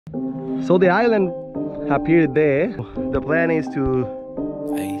So the island appeared there. The plan is to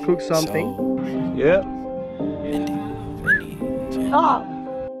cook something. Yeah.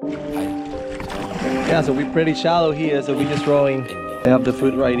 Yeah, so we're pretty shallow here, so we're just throwing. I have the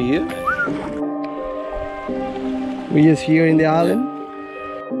food right here. We're just here in the island.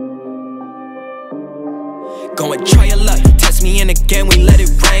 Go and try your luck. Test me in again, we let it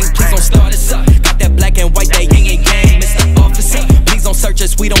rain. Please don't start us up. Got that black and white, that yin and yang. Mr. Officer, please don't search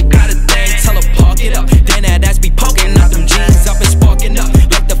us, we don't got a thing. Tell her park it up. Then that ass be poking out them jeans up and sparking up.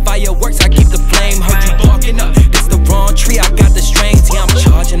 Like the fireworks, I keep the flame. Heard you barking up. This the wrong tree, I got the strings. Yeah, I'm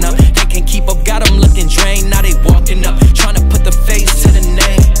charging up. They can't keep up, got them looking drained. Now they walking up, trying to put the face to the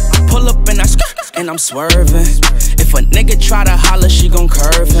name. Pull up and I and I'm swerving. If a nigga try to holler, she gon'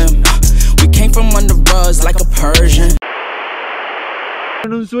 curve him. We came from under rugs like a Persian.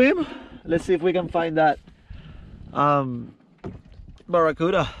 Swim. Let's see if we can find that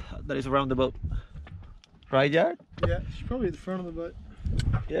barracuda that is around the boat. Right, Jared? Yeah, she's probably at the front of the boat.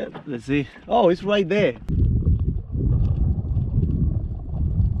 Yeah, let's see. Oh, it's right there.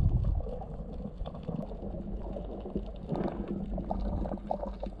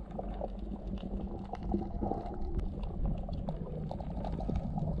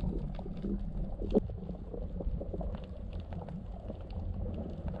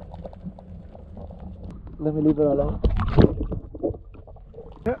 Let me leave it alone.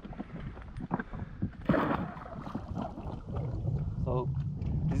 Yeah. So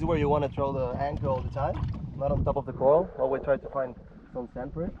this is where you want to throw the anchor all the time, not on top of the coral. Always try to find some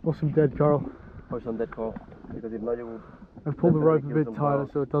sandprint Or some dead coral. or some dead coral, because if not you will. And pull the rope a bit tighter coral.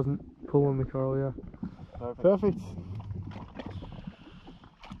 so it doesn't pull on the coral, yeah. Perfect. Perfect.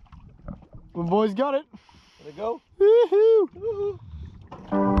 The boys got it. There we go. Woohoo! Woohoo.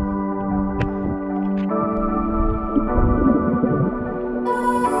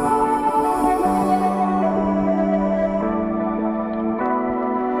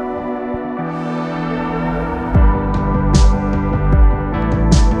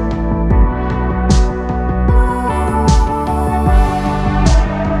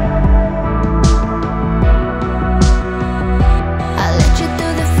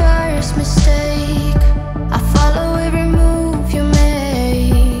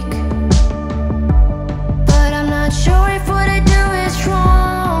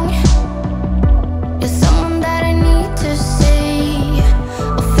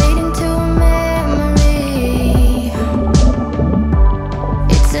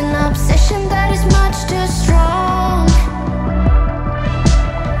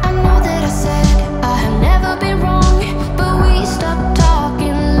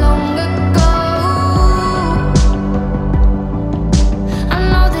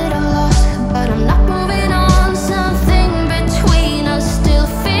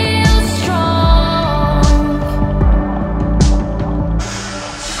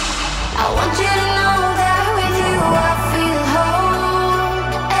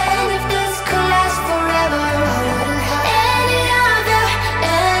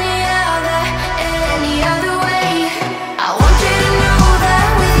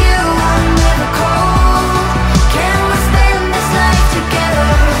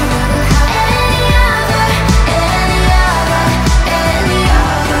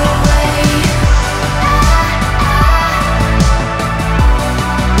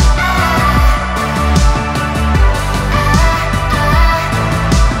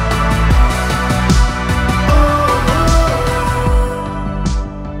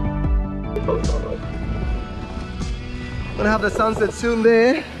 Gonna have the sunset soon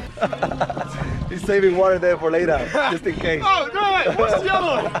there. He's saving water there for later, just in case. Oh, no, what's the other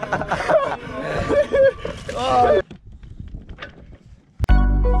one? Oh.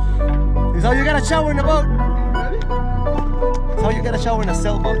 This is how you gotta shower in a boat. Ready? This is how you gotta shower in a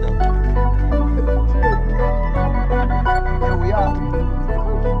sailboat though. Here we are.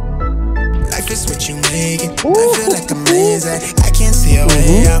 Life is what you make it. I feel like I'm amazing. I can't see a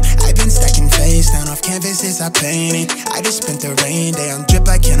way out. I've been stacking face down off canvases I painted. I just spent the rain day on drip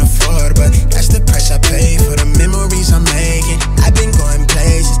I can't afford, but that's the price I pay for the memories I'm making. I've been going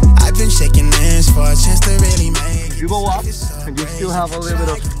places. I've been shaking hands for a chance to really make it. If you go up and you still have a little bit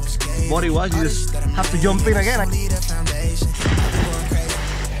of body wash, you just have to jump in again.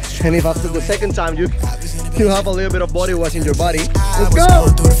 And if after the second time you have a little bit of body wash in your body, let's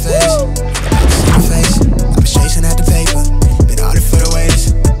go! I was chasing at the paper, been ordered for the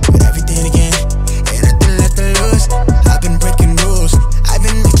waves, with everything again, ain't nothing left to lose. I've been breaking rules, I've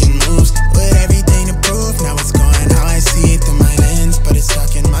been making moves, with everything to prove. Now it's going how I see it through my lens, but it's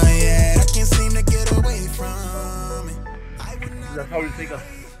stuck in my head. I can't seem to get away from it. That's how we take a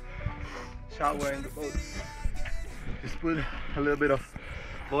shower in the boat. Just put a little bit of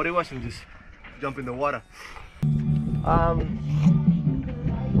body wash and just jump in the water.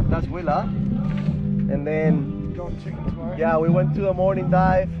 That's Willa. And then Going chicken tomorrow? yeah, we went to a morning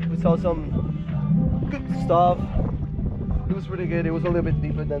dive. We saw some good stuff. It was really good. It was a little bit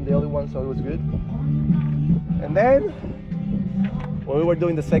deeper than the other one, so it was good. And then when we were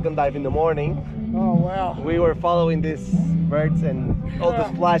doing the second dive in the morning, Oh wow. we were following these birds and all the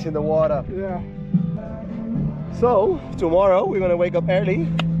splash in the water. Yeah. So tomorrow we're gonna wake up early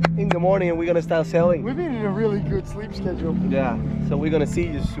in the morning and we're gonna start sailing. We've been in a really good sleep schedule. Yeah, so we're gonna see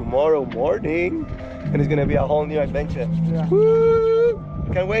you tomorrow morning and it's gonna be a whole new adventure. Yeah. Woo!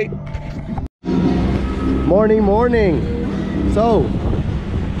 Can't wait. Morning. So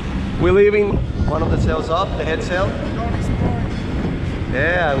we're leaving one of the sails up, the head sail. Going exploring.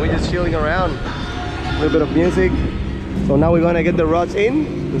 Yeah, we're just chilling around. A little bit of music. So now we're gonna get the rods in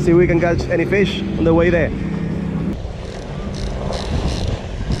and see if we can catch any fish on the way there.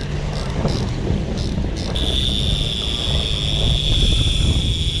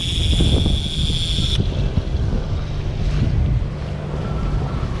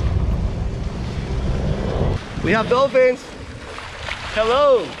 We have dolphins.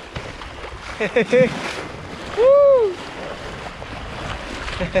 Hello. Woo.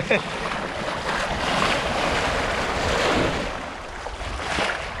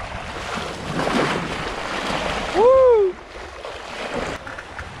 Woo.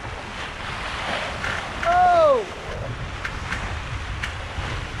 Oh.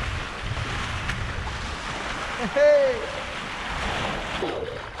 Hey.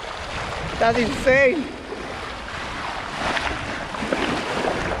 That's insane.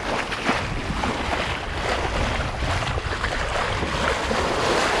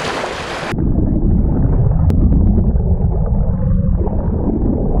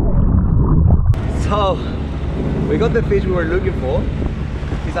 So we got the fish we were looking for.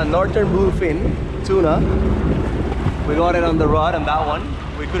 It's a northern bluefin tuna. We got it on the rod on that one.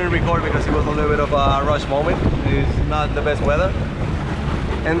 We couldn't record because it was a little bit of a rush moment. It's not the best weather.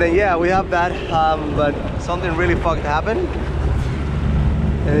 And then yeah, we have that, but something really fucked happened.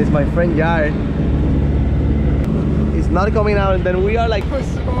 And it's my friend Jared. It's not coming out, and then we are like 4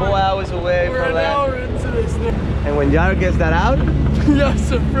 hours away We're from an hour land. into this now. And when Jared gets that out, Yeah,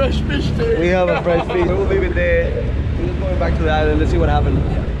 some fresh fish there. we have a fresh fish. We'll leave it there. We're just going back to the island. Let's see what happens.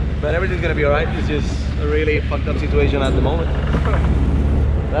 But everything's gonna be alright. It's just a really fucked up situation at the moment.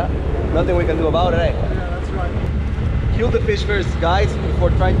 Yeah? Nothing we can do about it, eh? Yeah, that's right. Kill the fish first, guys, before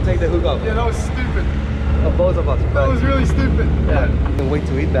trying to take the hook off. Yeah, that was stupid. Of both of us. That was really stupid. Yeah. Can't wait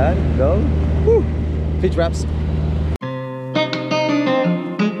to eat that. No? Woo. Fish wraps.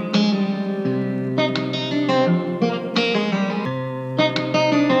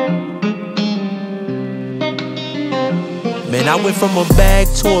 Man, I went from a bag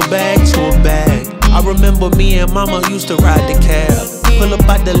to a bag to a bag. I remember me and mama used to ride the cab. Pull up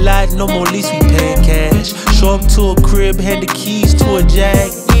at the lot, no more lease, we paying cash. Show up to a crib, hand the keys to a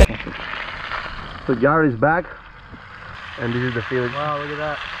Jag. So Jared is back, and this is the field. Wow, look at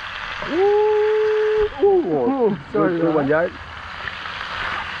that. Ooh. Sorry, Good one, Jared.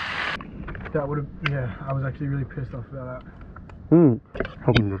 That would have, yeah, I was actually really pissed off about that.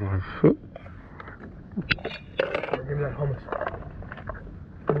 Give me that hummus.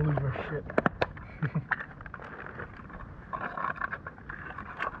 I'm gonna lose my shit.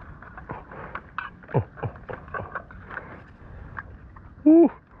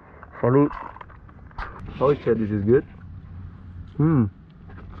 Salute. Oh shit, this is good.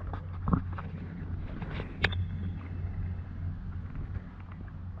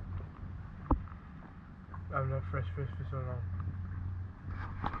 I have no fresh fish for so long.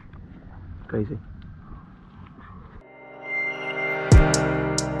 Crazy.